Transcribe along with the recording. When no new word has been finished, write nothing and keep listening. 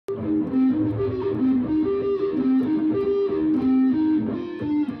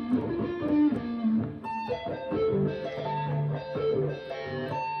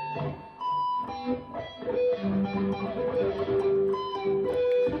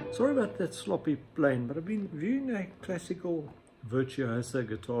Sorry about that sloppy playing, but I've been viewing a classical virtuoso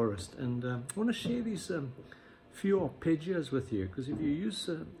guitarist, and I want to share these few arpeggios with you, because if you use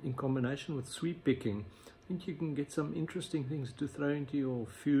in combination with sweep picking, I think you can get some interesting things to throw into your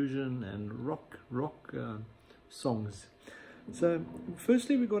fusion and rock songs. So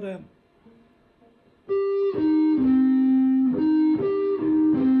firstly, we got a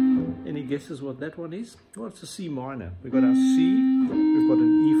any guesses what that one is? Well, it's a C minor. We've got our C, we've got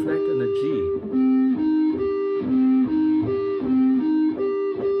an E flat and a G.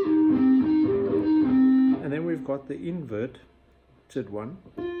 And then we've got the inverted one,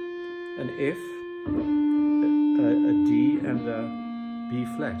 an F, a D and a B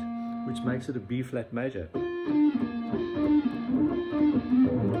flat, which makes it a B flat major.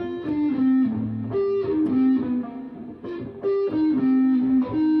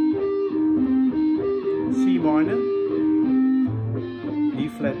 C minor, E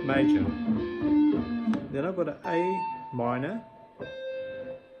flat major. Then I've got an A minor,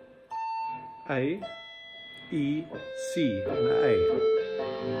 A, E, C, and an A.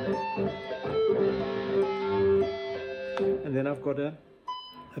 And then I've got a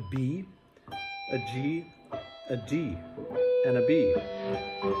B, a G, a D, and a B.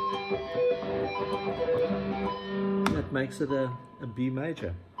 That makes it a B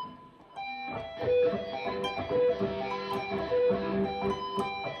major.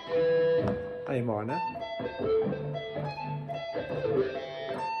 A minor.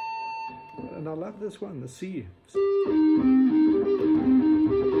 And I love this one, the C. I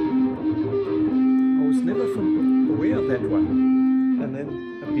was never aware of that one. And then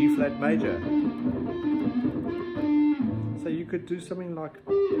a B flat major. So you could do something like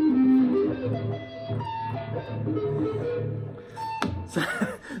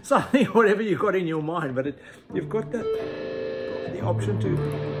something, whatever you got in your mind, but you've got the option to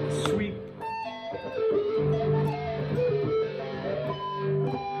sweep.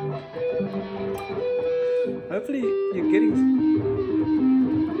 Hopefully you're getting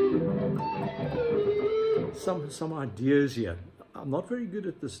some ideas here. I'm not very good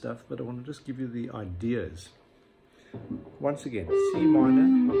at this stuff, but I want to just give you the ideas. Once again, C minor,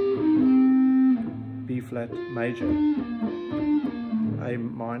 B flat major, A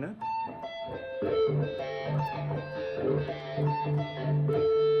minor,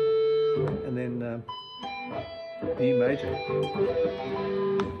 and then B major.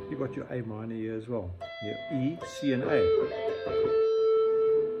 You've got your A minor here as well. Your E, C, and A.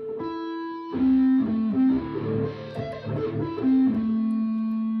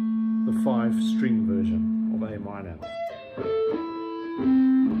 The 5-string version of A minor.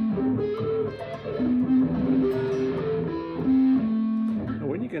 Now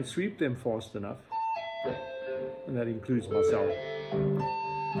when you can sweep them fast enough, and that includes myself,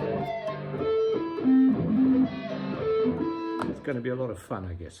 it's going to be a lot of fun,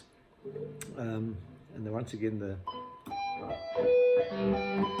 I guess. And then once again I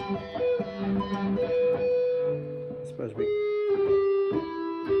suppose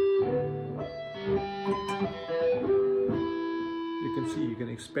you can see you can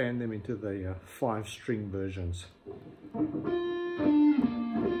expand them into the 5-string versions.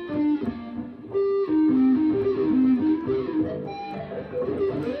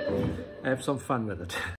 Have some fun with it.